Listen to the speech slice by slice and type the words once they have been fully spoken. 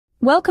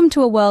Welcome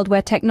to a world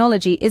where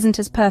technology isn't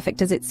as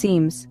perfect as it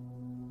seems.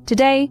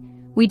 Today,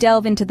 we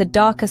delve into the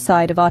darker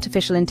side of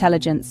artificial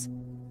intelligence.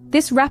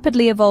 This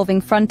rapidly evolving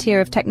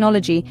frontier of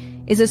technology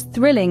is as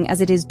thrilling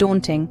as it is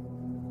daunting.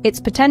 Its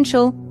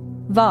potential,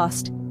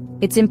 vast,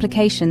 its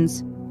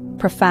implications,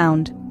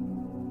 profound.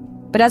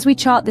 But as we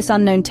chart this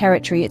unknown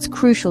territory, it's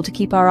crucial to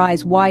keep our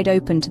eyes wide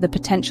open to the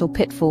potential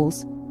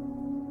pitfalls.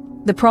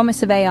 The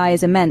promise of AI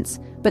is immense,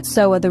 but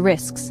so are the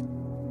risks.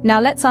 Now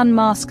let's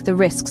unmask the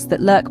risks that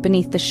lurk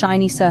beneath the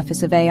shiny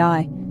surface of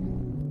AI.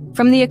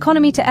 From the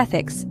economy to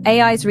ethics,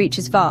 AI's reach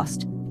is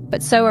vast,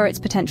 but so are its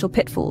potential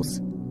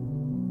pitfalls.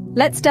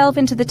 Let's delve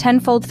into the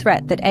tenfold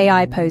threat that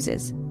AI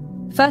poses.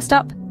 First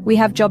up, we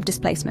have job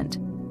displacement.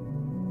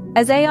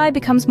 As AI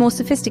becomes more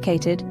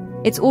sophisticated,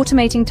 it's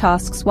automating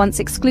tasks once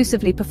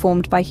exclusively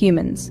performed by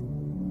humans.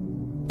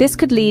 This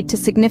could lead to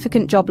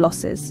significant job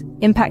losses,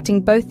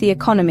 impacting both the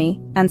economy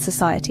and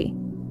society.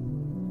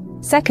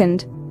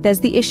 Second,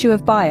 there's the issue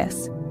of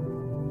bias.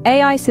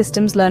 AI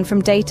systems learn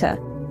from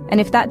data, and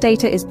if that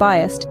data is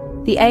biased,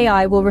 the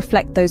AI will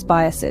reflect those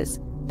biases,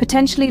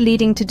 potentially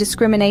leading to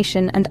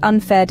discrimination and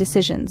unfair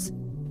decisions.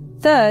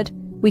 Third,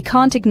 we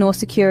can't ignore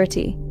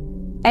security.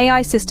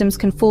 AI systems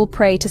can fall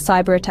prey to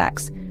cyber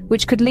attacks,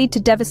 which could lead to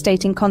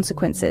devastating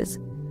consequences,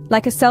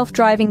 like a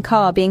self-driving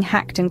car being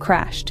hacked and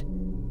crashed.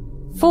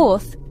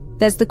 Fourth,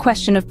 there's the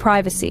question of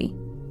privacy.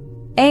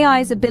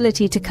 AI's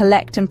ability to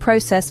collect and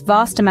process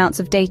vast amounts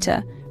of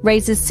data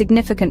raises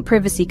significant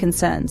privacy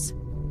concerns.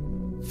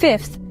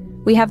 Fifth,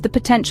 we have the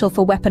potential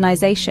for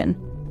weaponization.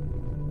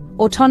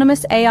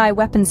 Autonomous AI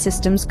weapon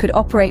systems could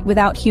operate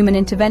without human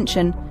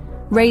intervention,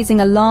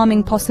 raising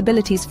alarming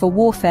possibilities for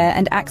warfare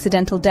and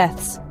accidental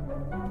deaths.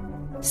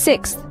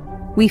 Sixth,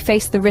 we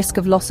face the risk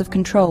of loss of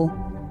control.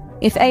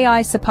 If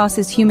AI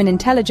surpasses human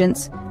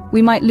intelligence,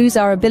 we might lose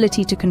our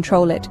ability to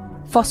control it,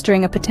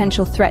 fostering a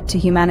potential threat to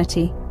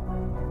humanity.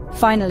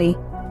 Finally,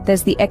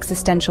 there's the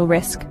existential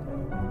risk.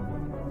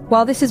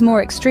 While this is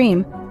more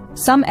extreme,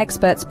 some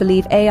experts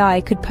believe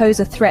AI could pose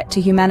a threat to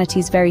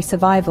humanity's very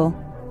survival.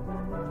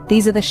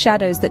 These are the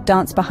shadows that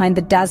dance behind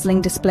the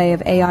dazzling display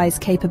of AI's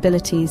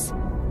capabilities.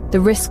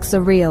 The risks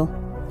are real,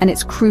 and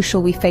it's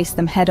crucial we face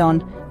them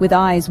head-on, with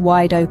eyes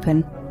wide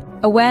open.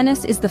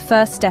 Awareness is the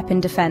first step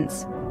in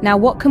defense. Now,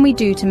 what can we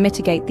do to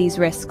mitigate these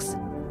risks?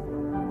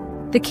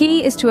 The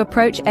key is to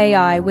approach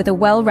AI with a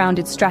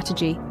well-rounded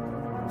strategy.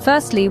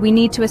 Firstly, we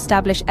need to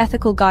establish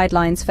ethical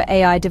guidelines for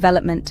AI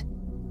development.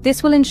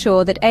 This will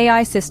ensure that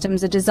AI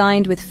systems are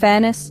designed with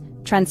fairness,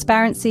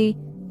 transparency,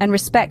 and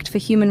respect for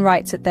human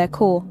rights at their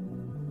core.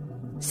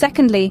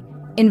 Secondly,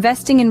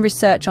 investing in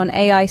research on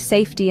AI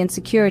safety and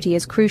security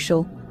is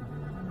crucial.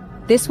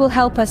 This will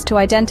help us to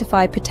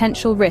identify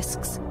potential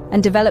risks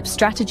and develop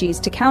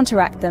strategies to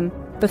counteract them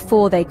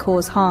before they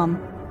cause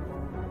harm.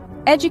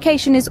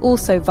 Education is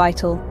also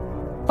vital.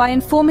 By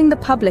informing the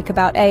public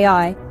about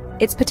AI,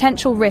 its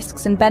potential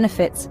risks and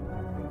benefits,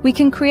 we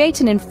can create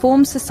an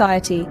informed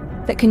society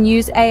that can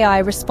use AI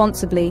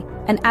responsibly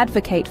and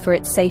advocate for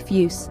its safe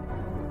use.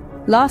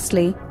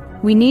 Lastly,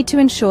 we need to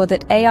ensure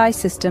that AI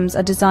systems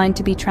are designed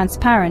to be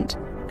transparent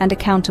and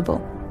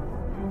accountable.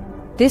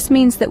 This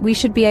means that we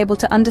should be able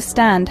to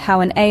understand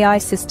how an AI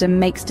system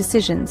makes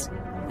decisions,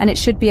 and it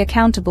should be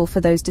accountable for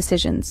those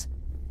decisions.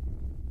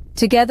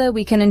 Together,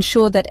 we can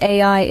ensure that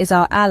AI is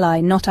our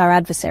ally, not our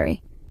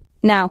adversary.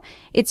 Now,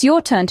 it's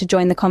your turn to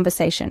join the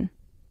conversation.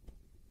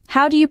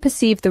 How do you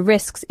perceive the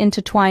risks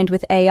intertwined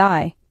with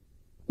AI?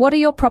 What are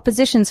your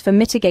propositions for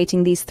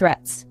mitigating these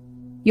threats?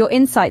 Your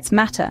insights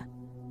matter.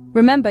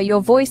 Remember,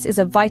 your voice is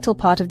a vital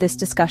part of this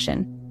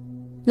discussion.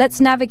 Let's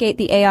navigate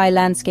the AI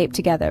landscape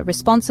together,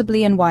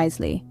 responsibly and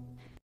wisely.